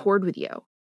strikes a chord with you.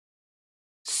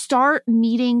 Start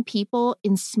meeting people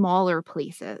in smaller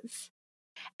places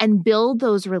and build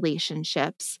those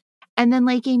relationships. And then,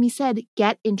 like Amy said,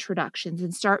 get introductions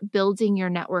and start building your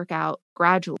network out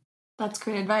gradually. That's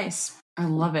great advice. I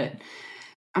love it.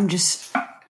 I'm just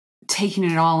taking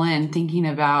it all in, thinking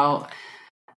about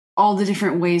all the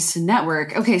different ways to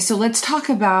network. Okay, so let's talk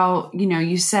about,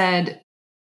 you said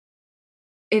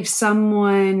if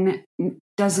someone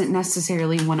doesn't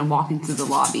necessarily want to walk into the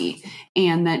lobby,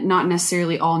 and that not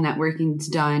necessarily all networking is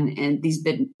done in these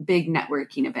big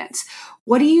networking events.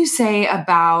 What do you say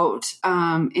about,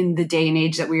 in the day and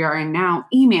age that we are in now,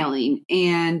 emailing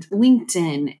and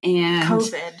LinkedIn and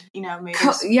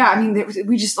COVID, maybe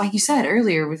we just, like you said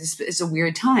earlier, it's a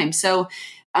weird time. So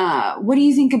what do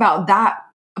you think about that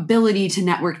ability to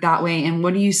network that way? And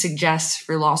what do you suggest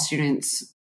for law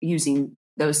students using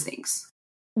those things?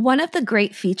 One of the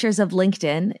great features of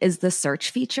LinkedIn is the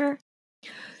search feature.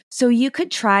 So you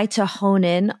could try to hone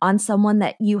in on someone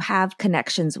that you have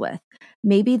connections with.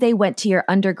 Maybe they went to your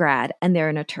undergrad and they're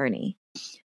an attorney.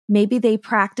 Maybe they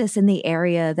practice in the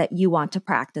area that you want to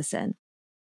practice in.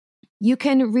 You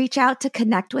can reach out to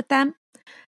connect with them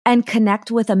and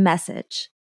connect with a message.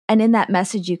 And in that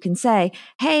message, you can say,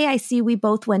 hey, I see we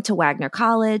both went to Wagner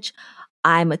College.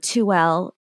 I'm a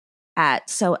 2L at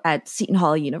Seton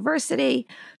Hall University,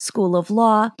 School of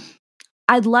Law.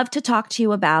 I'd love to talk to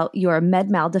you about your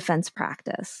med-mal defense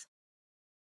practice.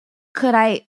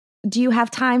 Do you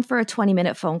have time for a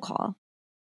 20-minute phone call?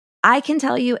 I can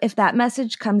tell you if that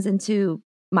message comes into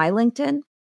my LinkedIn,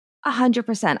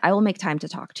 100%, I will make time to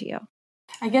talk to you.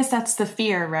 I guess that's the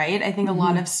fear, right? I think a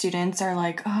lot of students are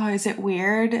like, oh, is it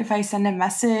weird if I send a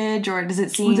message, or does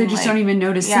it seem they just don't even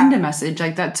know to send a message?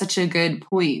 Like, that's such a good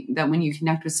point, that when you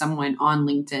connect with someone on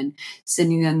LinkedIn,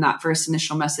 sending them that first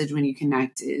initial message when you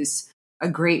connect is a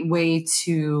great way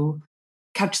to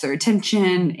catch their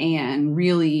attention and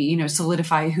really,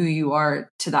 solidify who you are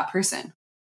to that person.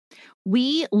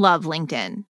 We love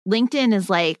LinkedIn. LinkedIn is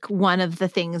like one of the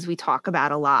things we talk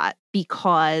about a lot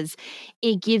because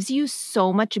it gives you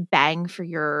so much bang for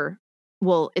your,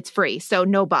 it's free, so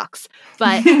no bucks,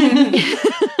 but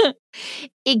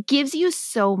it gives you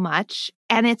so much.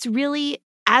 And it's really,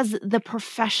 as the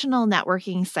professional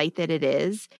networking site that it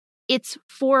is, it's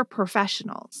for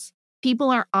professionals.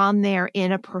 People are on there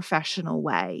in a professional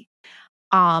way.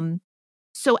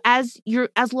 So as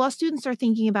law students are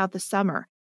thinking about the summer,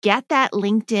 get that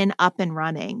LinkedIn up and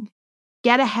running.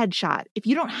 Get a headshot. If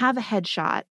you don't have a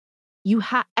headshot,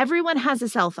 everyone has a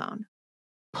cell phone.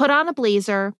 Put on a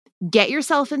blazer, get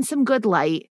yourself in some good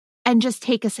light, and just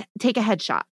take a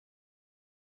headshot.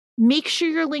 Make sure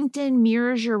your LinkedIn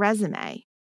mirrors your resume.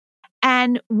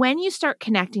 And when you start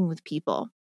connecting with people,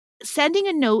 sending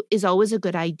a note is always a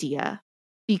good idea,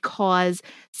 because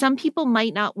some people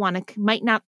might not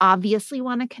obviously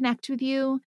want to connect with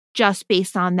you just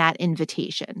based on that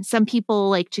invitation. Some people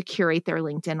like to curate their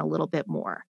LinkedIn a little bit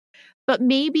more. But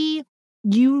maybe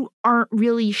you aren't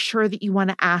really sure that you want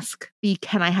to ask the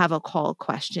 "can I have a call"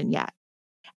 question yet.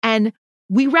 And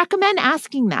we recommend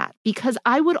asking that, because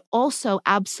I would also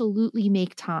absolutely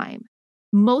make time.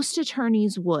 Most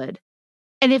attorneys would.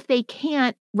 And if they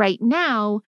can't right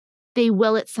now, they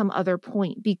will at some other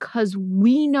point, because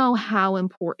we know how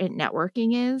important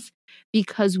networking is,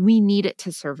 because we need it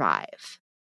to survive.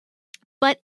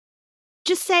 But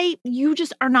just say you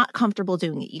just are not comfortable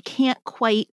doing it. You can't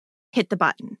quite hit the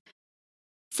button.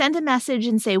 Send a message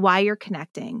and say why you're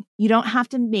connecting. You don't have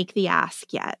to make the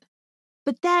ask yet.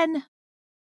 But then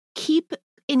keep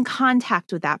in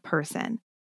contact with that person.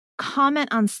 Comment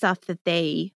on stuff that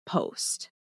they post.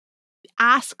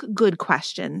 Ask good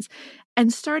questions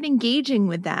and start engaging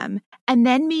with them. And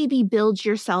then maybe build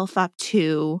yourself up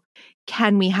to,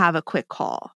 can we have a quick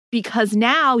call? Because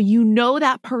now you know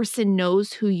that person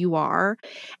knows who you are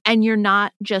and you're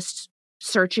not just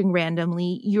searching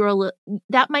randomly.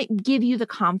 That might give you the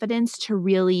confidence to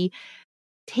really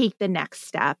take the next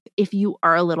step if you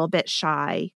are a little bit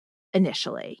shy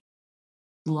initially.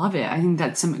 Love it. I think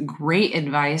that's some great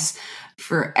advice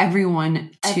for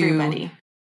everyone to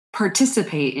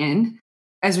participate in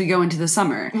as we go into the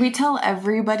summer. We tell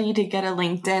everybody to get a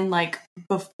LinkedIn, like,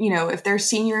 if they're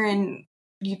senior in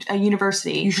a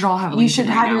university, you should all have a LinkedIn. You should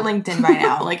have your LinkedIn by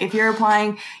now. Like, if you're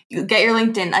applying, you get your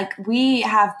LinkedIn. Like, we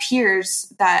have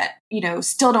peers that,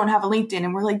 still don't have a LinkedIn,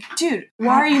 and we're like, dude,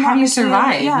 why are you not? How do you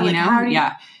survive?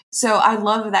 Yeah, So I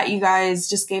love that you guys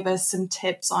just gave us some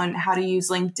tips on how to use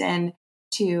LinkedIn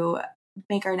to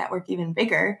make our network even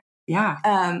bigger. Yeah.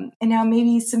 And now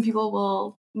maybe some people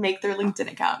will make their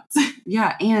LinkedIn accounts.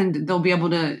 Yeah. And they'll be able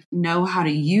to know how to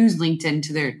use LinkedIn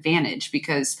to their advantage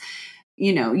because,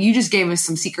 you just gave us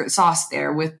some secret sauce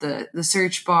there with the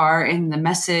search bar and the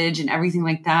message and everything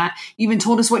like that. You even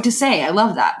told us what to say. I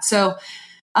love that. So,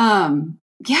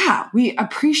 yeah, we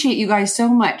appreciate you guys so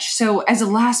much. So as a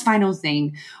last final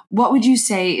thing, what would you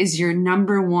say is your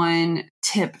number one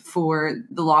tip for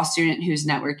the law student who's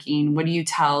networking? What do you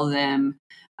tell them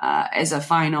as a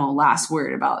final last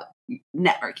word about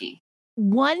networking?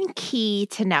 One key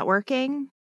to networking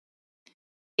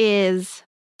is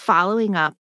following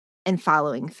up and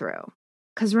following through.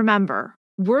 Because remember,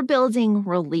 we're building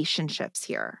relationships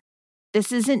here.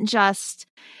 This isn't just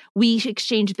we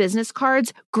exchange business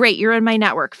cards. Great, you're in my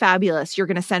network. Fabulous. You're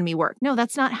going to send me work. No,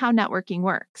 that's not how networking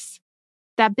works.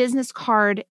 That business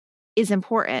card is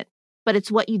important, but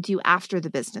it's what you do after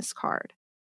the business card.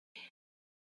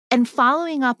 And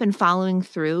following up and following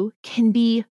through can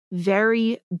be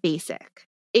very basic.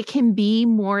 It can be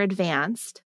more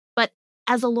advanced, but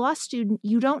as a law student,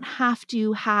 you don't have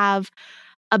to have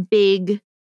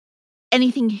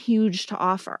anything huge to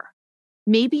offer.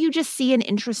 Maybe you just see an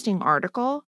interesting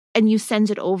article and you send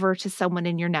it over to someone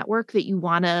in your network that you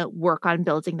want to work on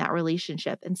building that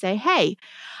relationship and say, hey,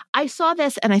 I saw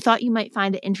this and I thought you might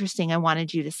find it interesting. I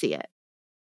wanted you to see it.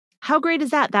 How great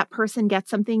is that? That person gets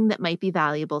something that might be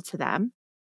valuable to them.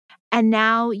 And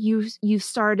now you've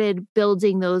started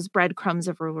building those breadcrumbs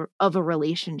of a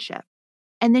relationship.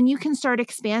 And then you can start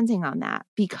expanding on that,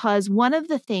 because one of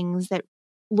the things that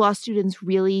law students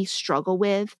really struggle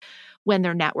with when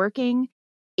they're networking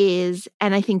is,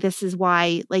 and I think this is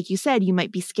why, like you said, you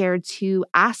might be scared to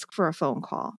ask for a phone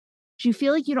call. You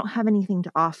feel like you don't have anything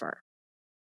to offer.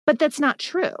 But that's not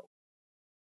true.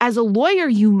 As a lawyer,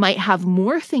 you might have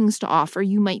more things to offer.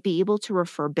 You might be able to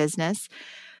refer business,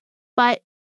 but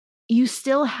you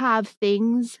still have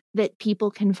things that people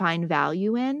can find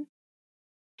value in.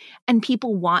 And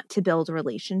people want to build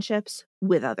relationships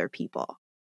with other people.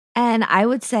 And I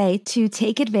would say to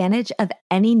take advantage of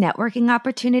any networking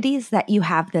opportunities that you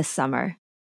have this summer.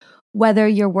 Whether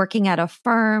you're working at a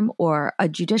firm or a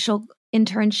judicial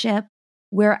internship,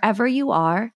 wherever you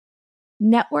are,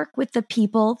 network with the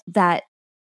people that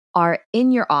are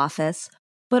in your office,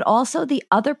 but also the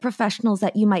other professionals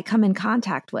that you might come in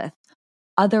contact with,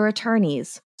 other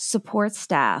attorneys, support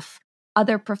staff,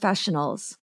 other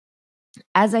professionals.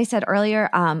 As I said earlier,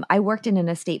 I worked in an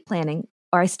estate planning,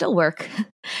 or I still work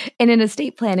in an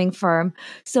estate planning firm.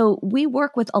 So we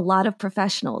work with a lot of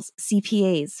professionals,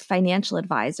 CPAs, financial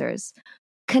advisors.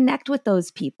 Connect with those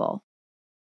people.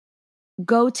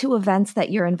 Go to events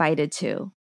that you're invited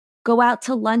to. Go out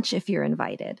to lunch if you're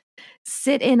invited.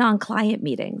 Sit in on client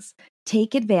meetings.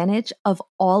 Take advantage of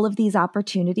all of these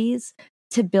opportunities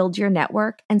to build your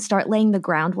network and start laying the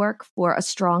groundwork for a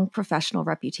strong professional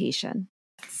reputation.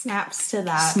 Snaps to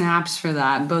that. Snaps for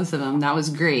that. Both of them. That was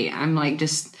great. I'm like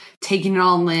just taking it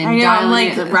all in, I know, I'm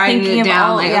like writing it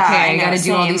down. Okay, I got to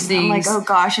do all these things. I'm like, oh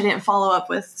gosh, I didn't follow up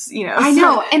with, I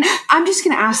know. And I'm just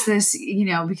going to ask this,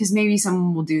 because maybe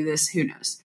someone will do this. Who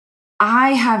knows?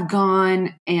 I have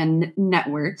gone and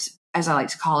networked, as I like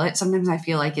to call it. Sometimes I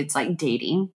feel like it's like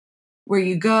dating, where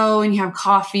you go and you have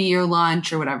coffee or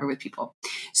lunch or whatever with people.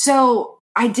 So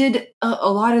I did a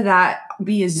lot of that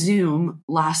via Zoom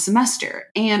last semester.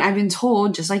 And I've been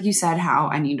told, just like you said, how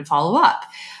I need to follow up.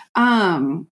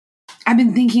 I've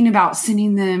been thinking about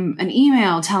sending them an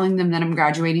email telling them that I'm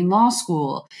graduating law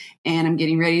school and I'm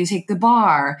getting ready to take the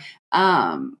bar.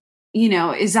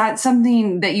 is that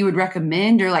something that you would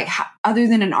recommend, or like other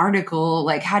than an article,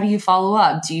 like how do you follow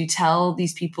up? Do you tell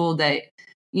these people that,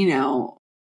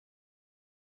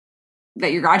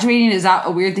 that you're graduating? Is that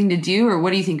a weird thing to do, or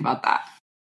what do you think about that?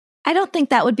 I don't think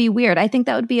that would be weird. I think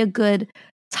that would be a good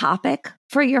topic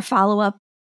for your follow-up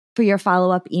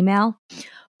email.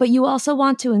 But you also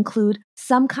want to include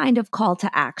some kind of call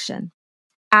to action.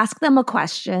 Ask them a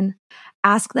question,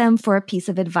 ask them for a piece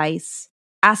of advice,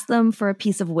 ask them for a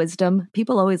piece of wisdom.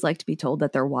 People always like to be told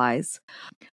that they're wise.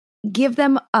 Give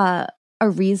them a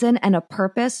reason and a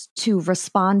purpose to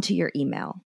respond to your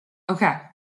email. Okay.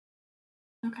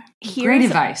 Here's great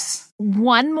advice.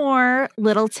 One more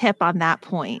little tip on that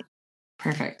point.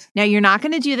 Perfect. Now, you're not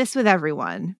going to do this with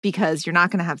everyone because you're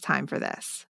not going to have time for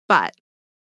this. But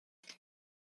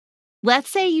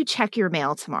let's say you check your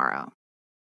mail tomorrow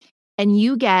and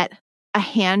you get a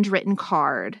handwritten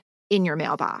card in your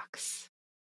mailbox.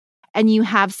 And you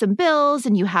have some bills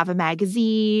and you have a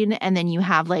magazine and then you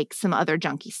have like some other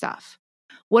junky stuff.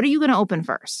 What are you going to open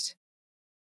first?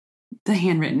 The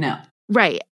handwritten note.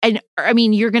 Right. And I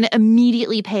mean, you're going to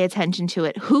immediately pay attention to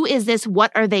it. Who is this?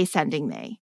 What are they sending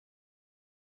me?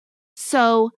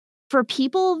 So for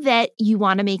people that you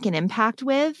want to make an impact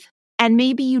with, and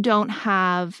maybe you don't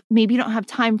have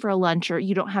time for a lunch, or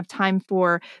you don't have time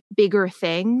for bigger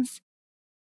things.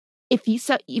 If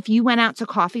you went out to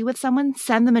coffee with someone,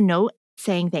 send them a note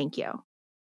saying thank you.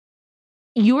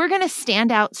 You are going to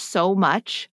stand out so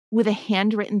much with a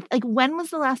handwritten, like when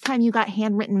was the last time you got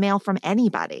handwritten mail from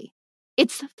anybody?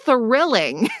 It's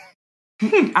thrilling.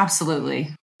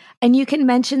 Absolutely. And you can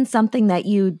mention something that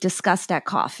you discussed at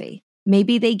coffee.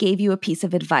 Maybe they gave you a piece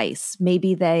of advice.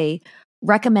 Maybe they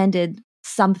recommended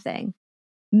something.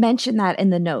 Mention that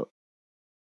in the note.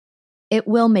 It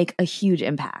will make a huge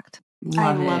impact.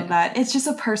 I love that. It's just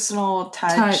a personal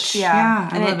touch. Yeah.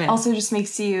 And it also just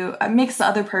makes the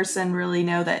other person really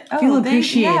know that, feel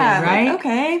appreciated, right? Like,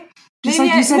 okay. Just maybe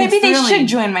like you said, maybe they should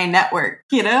join my network,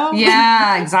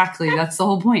 Yeah, exactly. That's the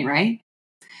whole point, right?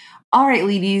 All right,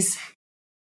 ladies.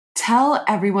 Tell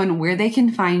everyone where they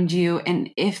can find you, and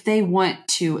if they want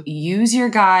to use your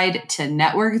guide to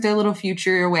network their little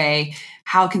future away,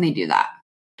 how can they do that?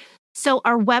 So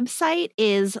our website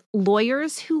is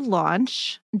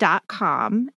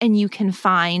lawyerswholaunch.com, and you can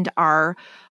find our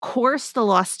course, The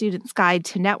Law Student's Guide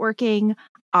to Networking,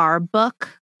 our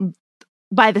book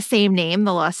by the same name,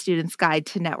 The Law Student's Guide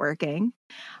to Networking.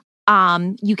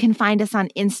 You can find us on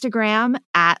Instagram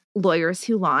at Lawyers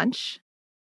Who Launch.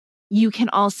 You can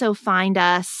also find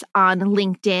us on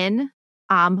LinkedIn,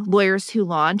 Lawyers Who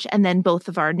Launch, and then both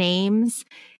of our names,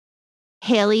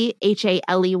 Haley,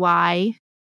 Haley,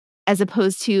 as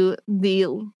opposed to the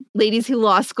Ladies Who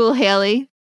Law School, Haley.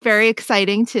 Very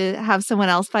exciting to have someone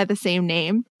else by the same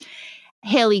name.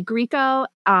 Haley Greco,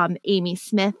 Amy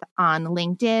Smith on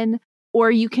LinkedIn,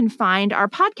 or you can find our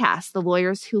podcast, The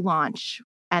Lawyers Who Launch,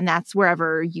 and that's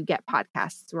wherever you get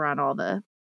podcasts. We're on all the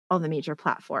major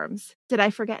platforms. Did I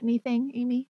forget anything,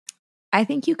 Amy? I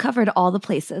think you covered all the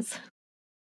places.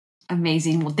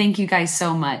 Amazing. Well, thank you guys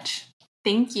so much.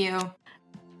 Thank you.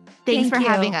 Thanks for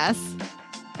having us.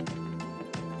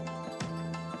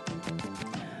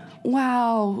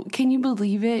 Wow. Can you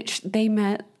believe it? They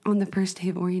met on the first day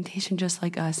of orientation just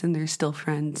like us, and they're still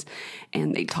friends,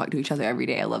 and they talk to each other every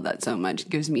day. I love that so much. It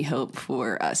gives me hope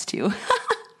for us too.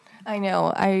 I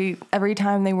know. Every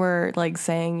time they were like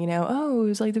saying, oh, it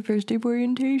was like the first day of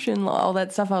orientation, all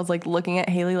that stuff, I was like looking at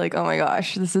Haley like, oh my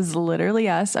gosh, this is literally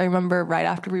us. I remember right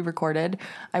after we recorded,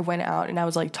 I went out and I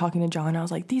was like talking to John. I was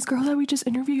like, these girls that we just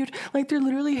interviewed, like they're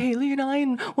literally Haley and I,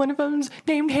 and one of them's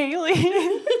named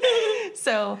Haley.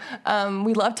 So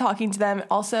we love talking to them.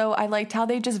 Also, I liked how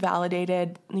they just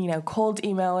validated, cold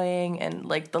emailing and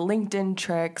like the LinkedIn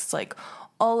tricks, like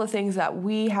all the things that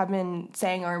we have been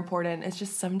saying are important. It's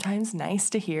just sometimes nice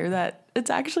to hear that it's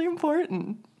actually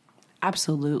important.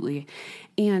 Absolutely.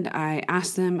 And I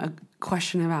asked them a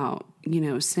question about,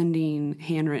 sending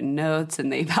handwritten notes,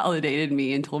 and they validated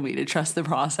me and told me to trust the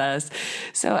process.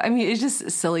 So, I mean, it's just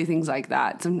silly things like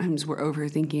that. Sometimes we're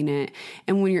overthinking it.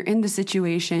 And when you're in the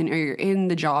situation or you're in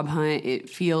the job hunt, it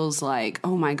feels like,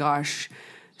 oh my gosh,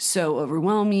 so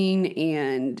overwhelming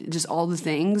and just all the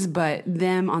things, but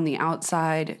them on the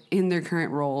outside in their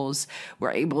current roles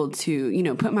were able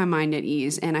to, put my mind at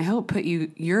ease, and I hope put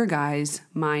your guys'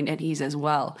 mind at ease as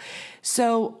well.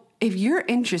 So if you're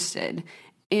interested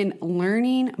in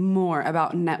learning more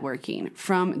about networking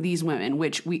from these women,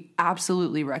 which we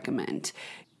absolutely recommend,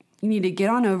 you need to get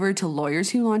on over to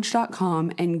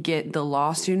lawyerswholaunch.com and get the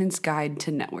Law Student's Guide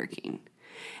to Networking.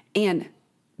 And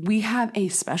we have a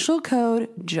special code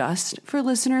just for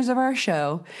listeners of our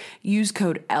show. Use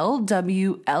code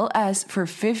LWLS for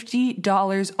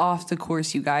 $50 off the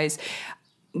course, you guys.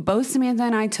 Both Samantha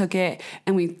and I took it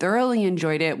and we thoroughly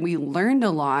enjoyed it. We learned a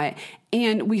lot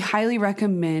and we highly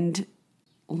recommend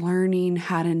learning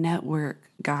how to network,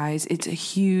 guys. It's a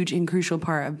huge and crucial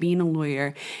part of being a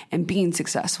lawyer and being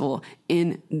successful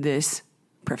in this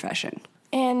profession.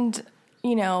 And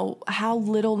you know, how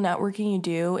little networking you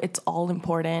do, it's all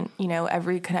important. You know,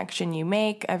 every connection you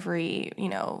make, every, you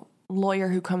know, lawyer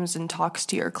who comes and talks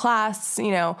to your class,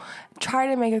 you know, try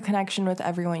to make a connection with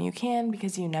everyone you can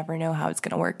because you never know how it's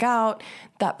going to work out.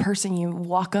 That person you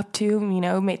walk up to, you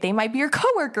know, they might be your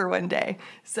coworker one day.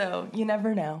 So you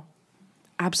never know.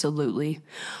 Absolutely.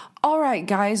 All right,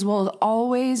 guys. Well,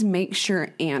 always make sure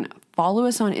and follow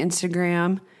us on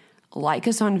Instagram, like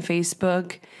us on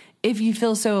Facebook. If you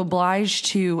feel so obliged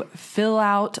to fill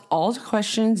out all the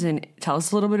questions and tell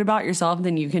us a little bit about yourself,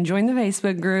 then you can join the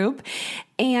Facebook group.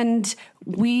 And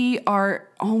we are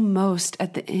almost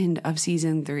at the end of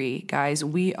season 3, guys.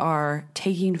 We are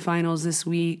taking finals this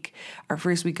week, our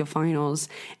first week of finals.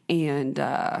 And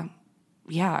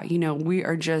yeah, you know, we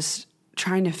are just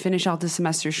trying to finish out the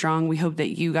semester strong. We hope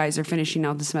that you guys are finishing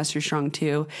out the semester strong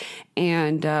too.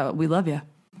 And we love you.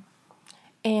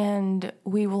 And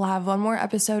we will have one more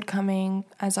episode coming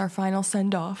as our final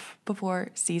send-off before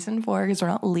season 4, because we're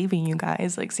not leaving you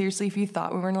guys. Like, seriously, if you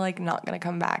thought we were like not going to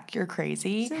come back, you're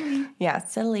crazy. Silly. Yeah,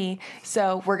 silly.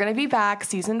 So we're going to be back,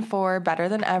 season 4, better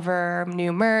than ever,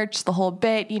 new merch, the whole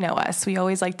bit. You know us. We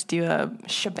always like to do a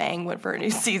shebang for a new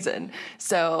season.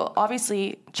 So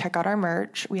obviously, check out our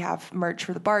merch. We have merch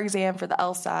for the bar exam, for the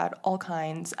LSAT, all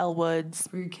kinds, Elwoods,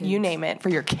 you name it, for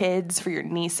your kids, for your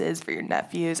nieces, for your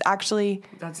nephews. Actually,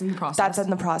 that's in the process. That's in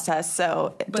the process,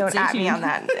 so don't at me on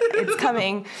that. It's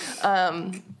coming.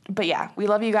 But yeah, we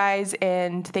love you guys,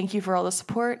 and thank you for all the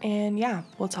support, and yeah,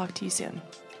 we'll talk to you soon.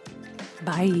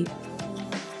 Bye.